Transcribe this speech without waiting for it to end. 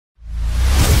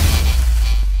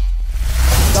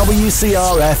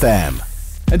WCR FM.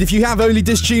 And if you have only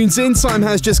just tuned in, time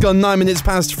has just gone 9 minutes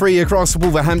past 3 across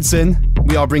Wolverhampton.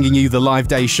 We are bringing you the live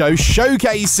day show,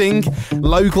 showcasing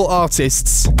local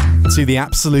artists to the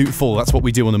absolute full. That's what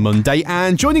we do on a Monday.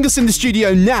 And joining us in the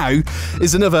studio now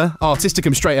is another artist to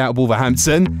come straight out of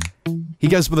Wolverhampton. He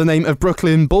goes by the name of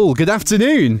Brooklyn Bull. Good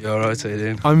afternoon. You alright, how you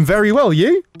doing? I'm very well,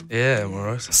 you? Yeah, I'm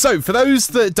alright. So, for those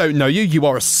that don't know you, you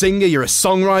are a singer, you're a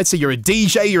songwriter, you're a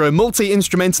DJ, you're a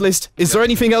multi-instrumentalist. Is there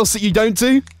anything else that you don't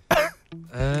do?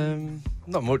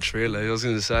 Not much really. I was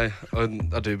going to say, I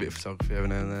do a bit of photography every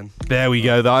now and then. There we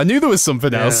go, though. I knew there was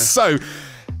something else. So,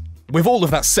 with all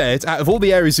of that said, out of all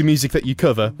the areas of music that you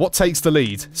cover, what takes the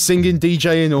lead? Singing,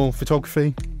 DJing, or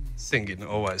photography? Singing,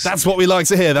 always. That's what we like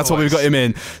to hear. That's always. Why we've got him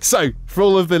in. So, for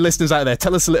all of the listeners out there,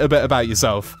 tell us a little bit about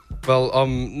yourself. Well,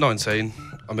 I'm 19.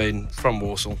 I mean, from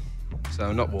Warsaw,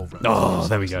 so not Wolverhampton. Oh,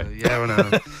 there we go. So, yeah, I know.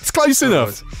 It's close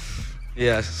enough.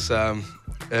 Yeah, so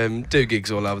do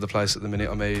gigs all over the place at the minute.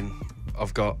 I mean,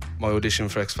 I've got my audition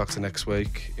for X Factor next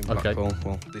week in Blackpool.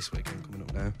 Well, this weekend coming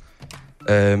up now.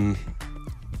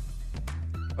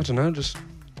 I don't know, just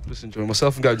enjoying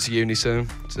myself. I'm going to uni soon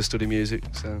to study music.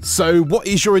 So what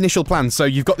is your initial plan? So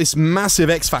you've got this massive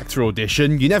X Factor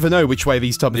audition. You never know which way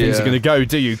these type of things are going to go,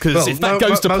 do you? Because if that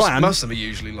goes to plan, most of them are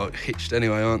usually like hitched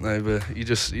anyway, aren't they? But you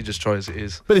just try as it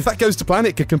is. But if that goes to plan,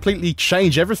 it could completely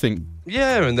change everything.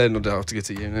 Yeah, and then I don't have to get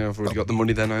to uni. I've already got the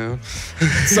money then. I am.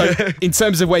 So in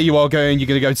terms of where you are going, you're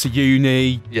going to go to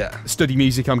uni. Yeah. Study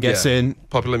music, I'm guessing. Yeah.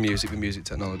 Popular music with music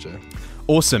technology.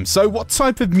 Awesome. So what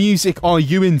type of music are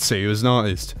you into as an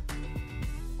artist?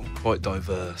 Quite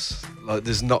diverse. Like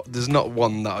there's not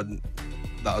one that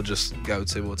I'll just go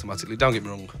to automatically. Don't get me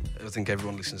wrong, I think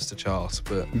everyone listens to chart,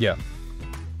 but yeah,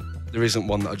 there isn't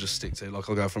one that I just stick to. Like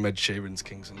I'll go from Ed Sheeran's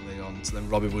Kings and Leon to then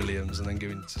Robbie Williams and then go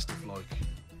into stuff like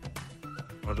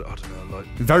I don't know, like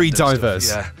very diverse.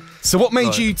 Stuff. Yeah. So what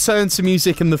made you turn to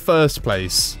music in the first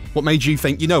place? What made you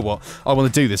think, you know what, I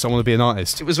want to do this, I want to be an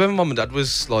artist? It was when Mum and Dad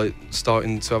was like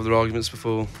starting to have their arguments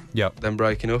before them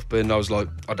breaking up, and I was like,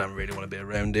 I don't really want to be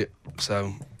around it,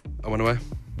 so I went away.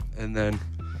 And then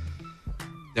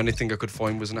the only thing I could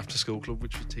find was an after-school club,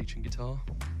 which was teaching guitar.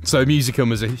 So music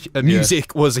was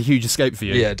a huge escape for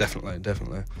you? Yeah, definitely.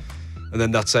 And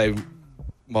then that's how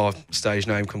my stage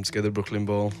name come together, Brooklyn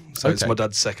Ball. So it's my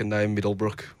dad's second name,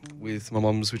 Middlebrook, with my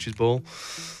mum's, which is Ball.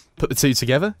 Put the two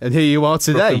together, and here you are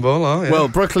today. Brooklyn Ball, Well,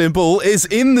 Brooklyn Ball is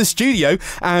in the studio,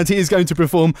 and he is going to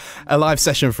perform a live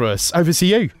session for us. Over to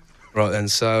you. Right then,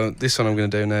 so this one I'm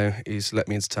going to do now is Let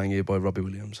Me Entertain You by Robbie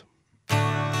Williams.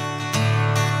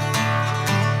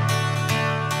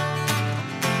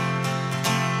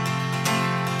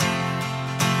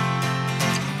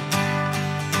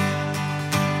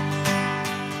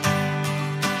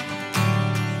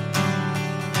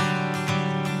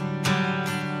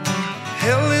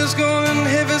 Hell is gone,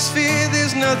 heaven's fear,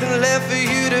 there's nothing left for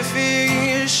you to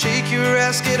fear. Shake your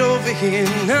ass, get over here,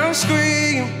 now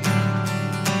scream.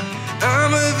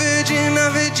 I'm a virgin,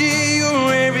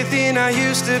 you're everything I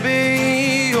used to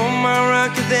be. You're my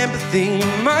rocket empathy,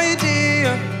 my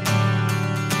dear.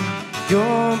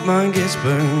 Your mind gets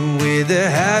burned with the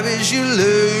habits you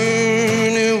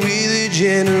learn, and with a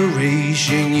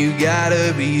generation you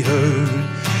gotta be heard.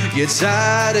 You're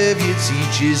tired of your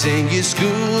teachers and your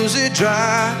schools are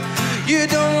dry. You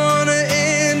don't wanna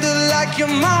end up like your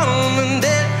mom and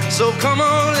dad. So come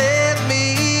on, let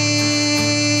me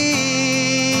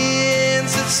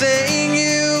entertain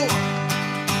you.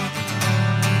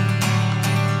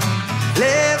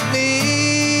 Let me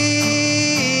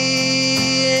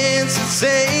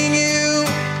entertain you.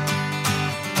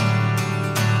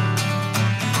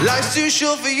 Life's too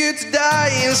short for you to die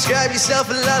and scribe yourself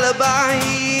a lullaby.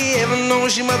 Heaven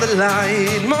knows your mother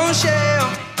lied, mon cher.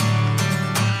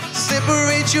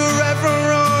 Separate your right from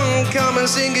wrong. Come and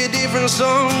sing a different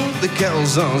song. The kettle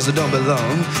songs that don't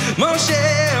belong, mon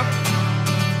cher.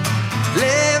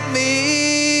 Let me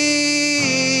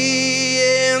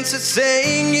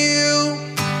entertain you.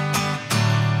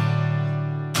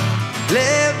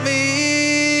 Let me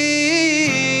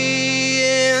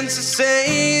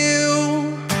entertain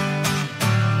you.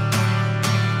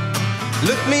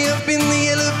 Look me up in the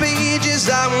yellow pages.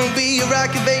 I won't be a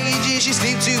rock of ages. You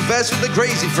sleep too fast with the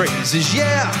crazy phrases,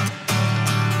 yeah.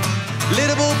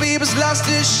 Little Bo Peep's lost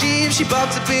her sheep. She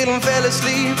popped a pill and fell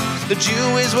asleep. The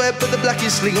Jew is wet but the black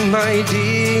is sleep, my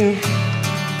dear.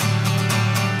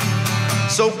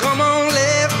 So come on,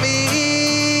 let me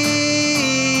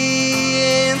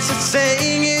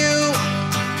entertain you.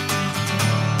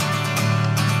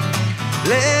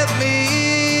 Let me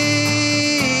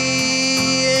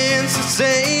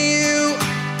entertain you.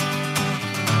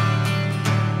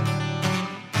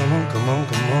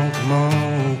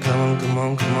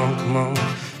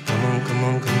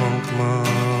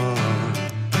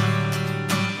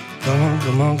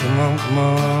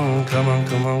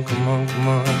 come on, come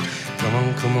on. Come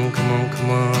on, come on, come on, come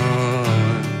on.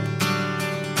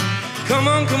 Come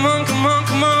on, come on, come on,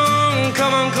 come on.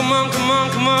 Come on, come on, come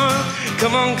on, come on.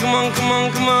 Come on, come on, come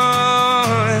on, come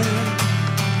on.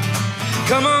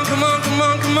 Come on, come on, come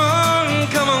on, come on.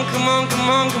 Come on, come on, come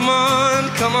on, come on.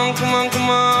 Come on, come on, come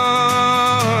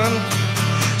on.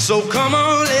 So come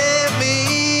on, let me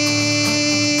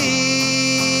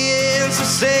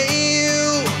entertain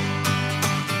you.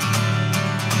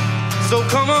 So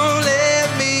come on,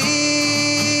 let me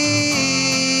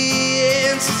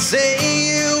entertain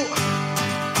you.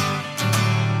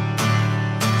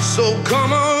 So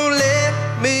come on, let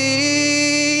me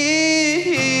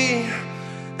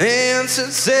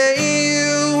entertain you.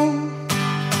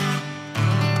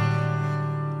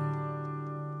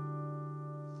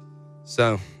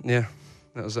 So, yeah,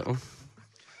 that was that one.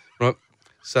 Right,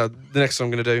 so the next song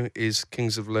I'm going to do is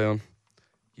Kings of Leon,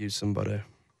 Use Somebody.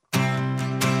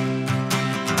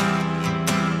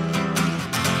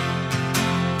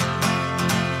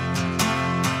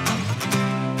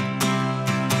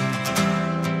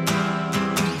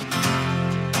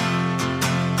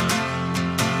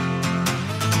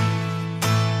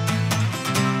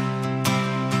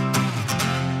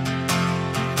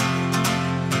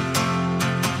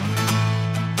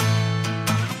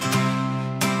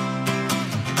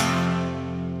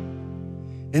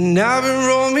 And I've been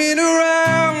roaming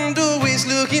around, always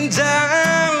looking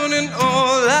down, and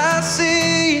all I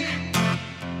see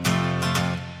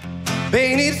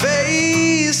painted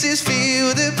faces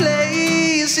fill the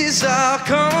places I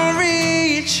can't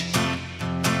reach.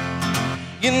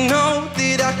 You know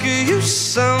that I could use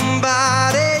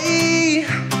somebody.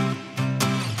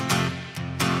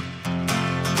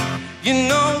 You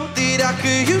know that I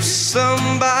could use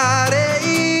somebody.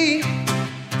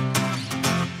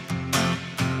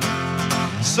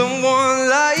 Someone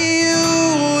like you,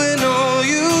 and all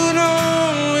you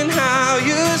know, and how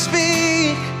you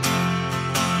speak.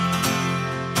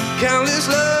 Countless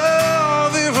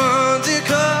lover under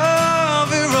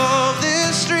cover of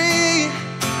the street.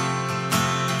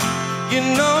 You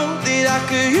know that I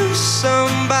could use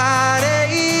somebody.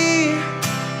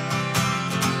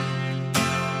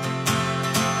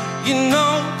 You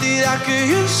know that I could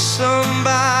use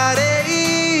somebody.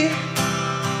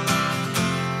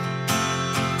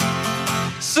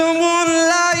 Someone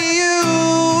like you,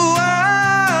 oh,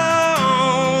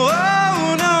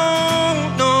 oh, no,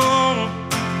 no.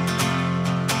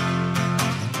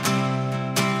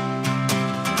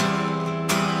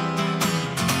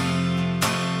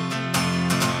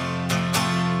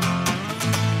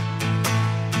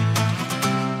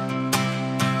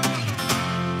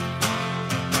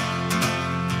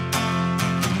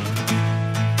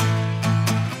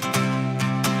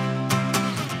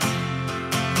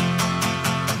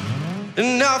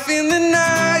 And off in the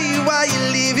night, while you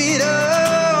leave it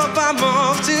up, I'm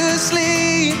off to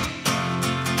sleep.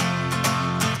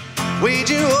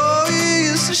 Waging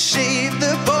wars to shape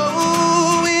the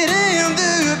poet and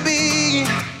the beat.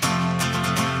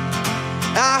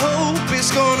 I hope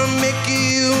it's gonna make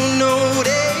you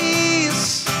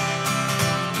notice.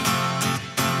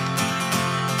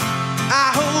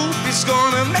 I hope it's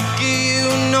gonna make you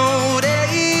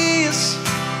notice.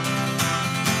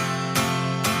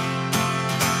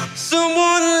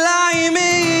 Someone like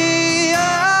me, oh,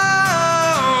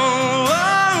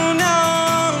 oh, no,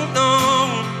 no.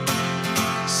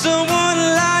 Someone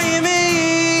like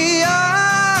me, oh,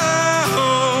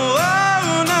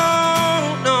 oh, no,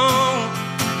 no.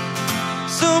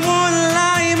 Someone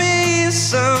like me,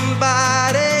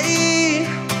 somebody.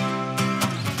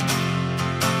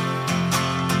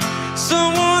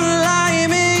 Someone like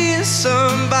me,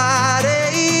 somebody.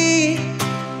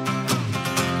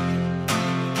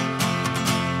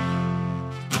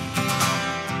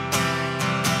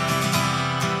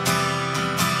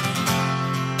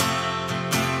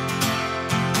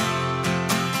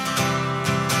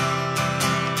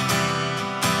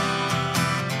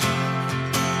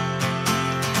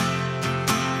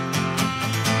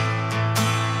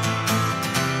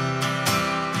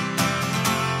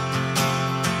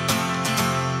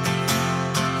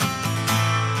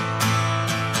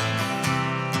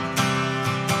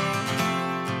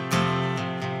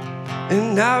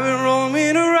 And I've been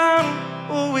roaming around,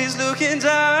 always looking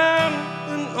down,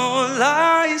 and all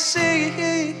I see.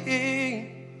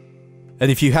 And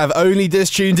if you have only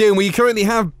just tuned in, we currently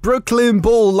have Brooklyn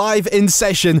Ball live in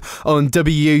session on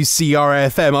WCR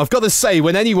FM. I've got to say,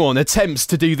 when anyone attempts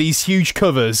to do these huge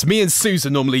covers, me and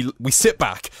Susan normally, we sit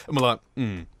back and we're like,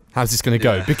 how's this going to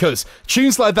go? Because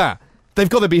tunes like that, they've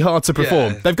got to be hard to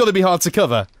perform. Yeah. They've got to be hard to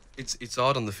cover. It's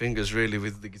hard on the fingers, really,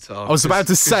 with the guitar. I was about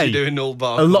to say, you're doing null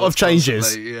bar a lot of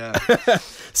changes. Yeah.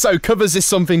 So covers is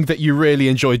something that you really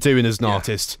enjoy doing as an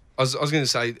artist. I was going to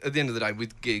say, at the end of the day,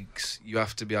 with gigs, you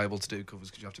have to be able to do covers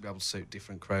because you have to be able to suit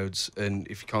different crowds. And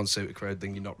if you can't suit a crowd,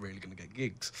 then you're not really going to get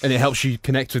gigs. And it helps you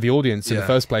connect with the audience in the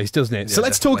first place, doesn't it? Yeah, so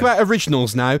let's talk about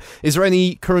originals now. Is there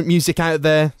any current music out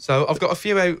there? So I've got a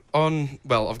few out on...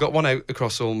 Well, I've got one out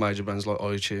across all major brands like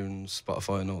iTunes,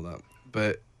 Spotify and all that.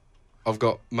 But I've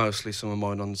got mostly some of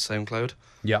mine on SoundCloud.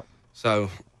 Yeah. So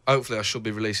hopefully I should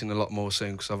be releasing a lot more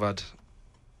soon because I've had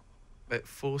about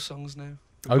 4 songs now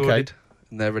recorded,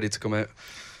 and they're ready to come out.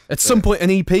 At some point an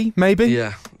EP, maybe?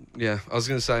 Yeah. I was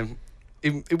going to say,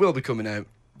 it will be coming out,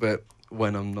 but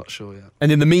when, I'm not sure yet.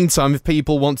 And in the meantime, if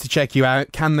people want to check you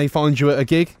out, can they find you at a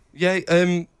gig? Yeah,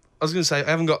 I was going to say, I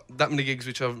haven't got that many gigs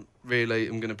which I really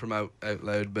am going to promote out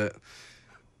loud, but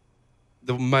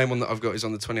the main one that I've got is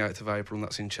on the 28th of April, and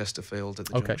that's in Chesterfield at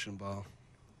the Junction Bar.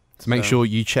 So make sure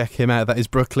you check him out. That is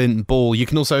Brooklyn Ball. You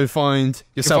can also find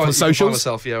yourself on socials. You can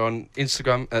find myself, on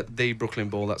Instagram at the Brooklyn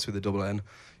Ball. That's with a double N.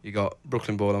 You got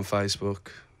Brooklyn Ball on Facebook.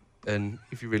 And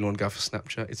if you really want to go for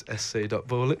Snapchat, it's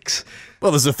sc.ballix.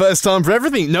 Well, there's a first time for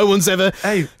everything. No one's ever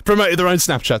promoted their own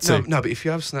Snapchat too. No, but if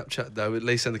you have Snapchat, though, at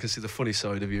least then they can see the funny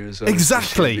side of you as well.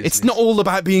 Exactly. It's not all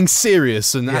about being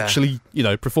serious and actually,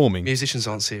 performing. Musicians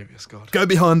aren't serious, God. Go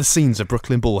behind the scenes of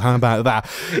Brooklyn Ball. How about that?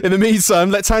 In the meantime,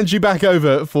 let's hand you back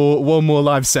over for one more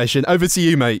live session. Over to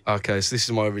you, mate. Okay, so this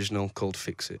is my original called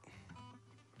Fix It.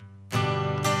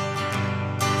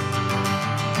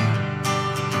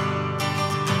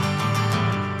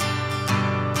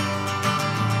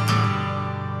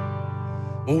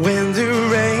 When the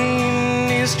rain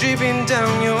is dripping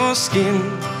down your skin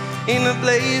in the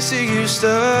place that you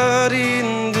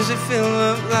studied, does it fill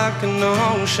up like an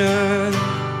ocean?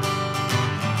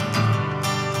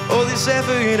 All this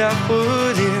effort I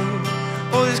put in,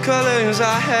 all these colors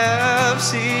I have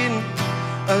seen,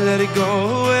 I let it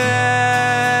go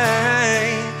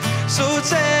away. So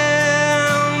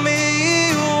tell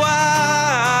me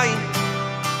why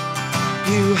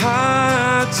you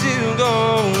had to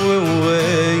go away.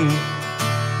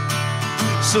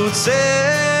 So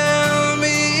tell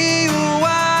me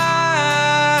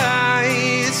why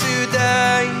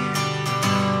today.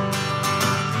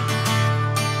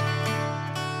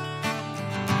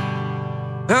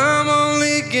 I'm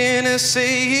only gonna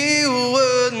say it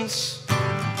once,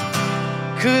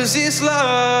 'cause this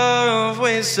love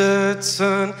wastes a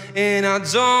ton, and I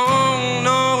don't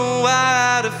know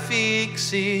how to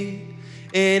fix it,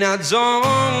 and I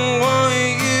don't want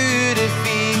you to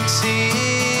fix it.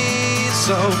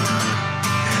 So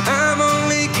I'm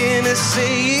only gonna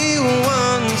say it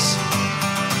once,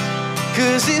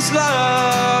 'cause this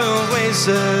love wastes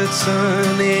a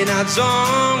ton, and I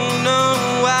don't know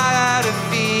how to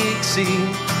fix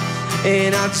it,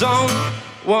 and I don't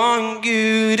want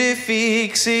you to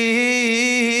fix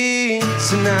it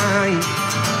tonight.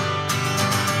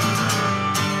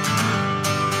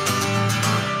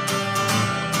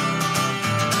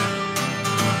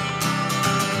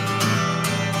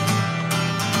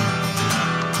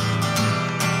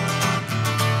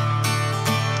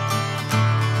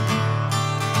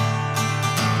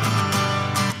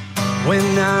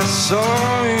 When I saw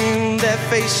that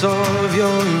face of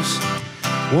yours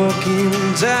walking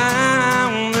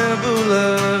down the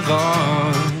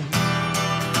boulevard,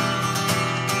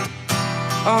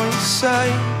 I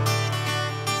say,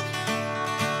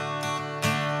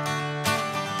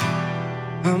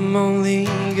 I'm only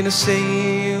gonna say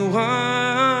it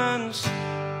once,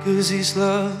 'cause this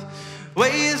love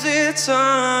weighs a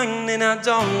ton, and I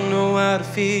don't know how to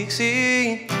fix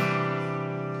it,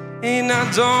 and I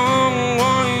don't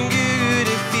want you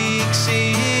to fix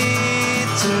it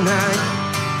tonight.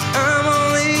 I'm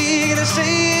only gonna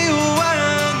say it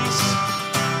once,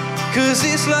 'cause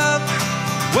this love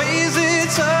weighs a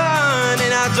ton,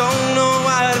 and I don't know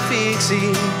how to fix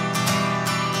it,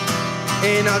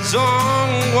 and I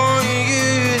don't want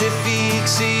you to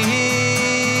fix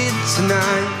it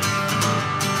tonight.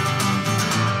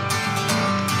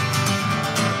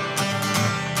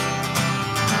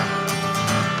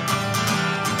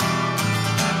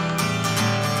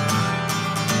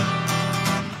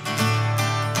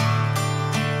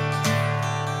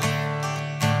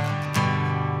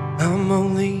 I'm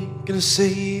only gonna say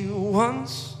it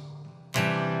once,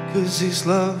 'cause this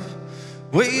love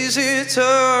weighs a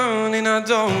ton, and I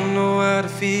don't know how to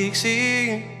fix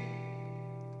it,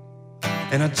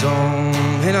 and I don't,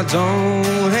 and I don't,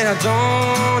 and I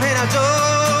don't, and I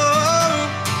don't.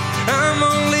 I'm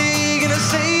only gonna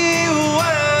say it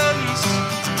once,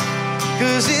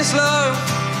 'cause this love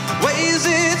weighs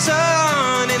wheels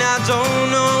are turning, I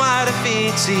don't know how to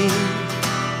fix it.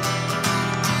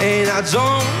 And I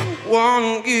don't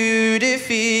want you to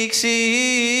fix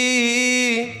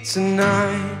it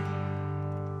tonight.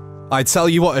 I tell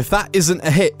you what, if that isn't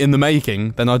a hit in the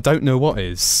making, then I don't know what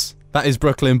is. That is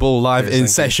Brooklyn Ball live in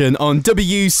session on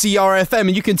WCR FM,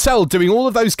 and you can tell doing all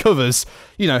of those covers,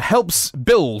 you know, helps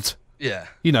build,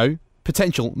 you know,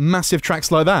 potential massive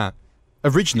tracks like that.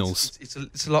 Originals.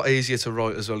 It's a lot easier to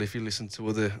write as well if you listen to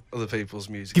other people's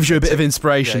music. Gives you a bit of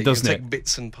inspiration, doesn't it? Take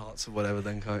bits and parts of whatever,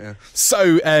 then, can't you?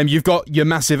 So, you've got your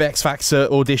massive X Factor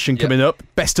audition coming up.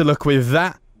 Best of luck with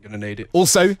that. Gonna need it.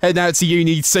 Also, head out to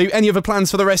Uni Sue. Any other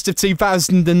plans for the rest of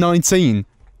 2019?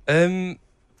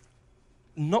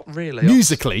 Not really.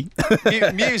 Musically.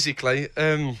 Musically,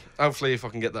 hopefully if I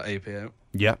can get that EP out.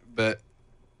 Yeah. But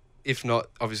if not,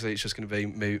 obviously it's just going to be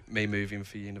me moving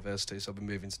for university, so I'll be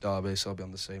moving to Derby, so I'll be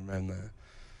on the scene round there.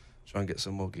 Try and get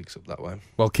some more gigs up that way.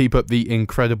 Well, keep up the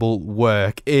incredible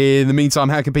work. In the meantime,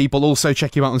 how can people also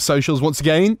check you out on socials once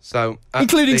again? So,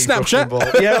 including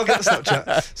Snapchat. Yeah, I'll get the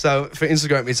Snapchat. So for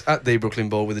Instagram, it's at the Brooklyn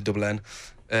Ball with a double N.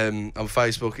 On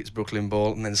Facebook, it's Brooklyn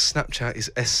Ball, and then Snapchat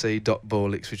is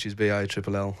sc.ballix, which is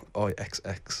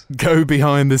BALLIXX. Go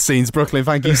behind the scenes, Brooklyn.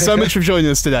 Thank you so much for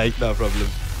joining us today. No problem.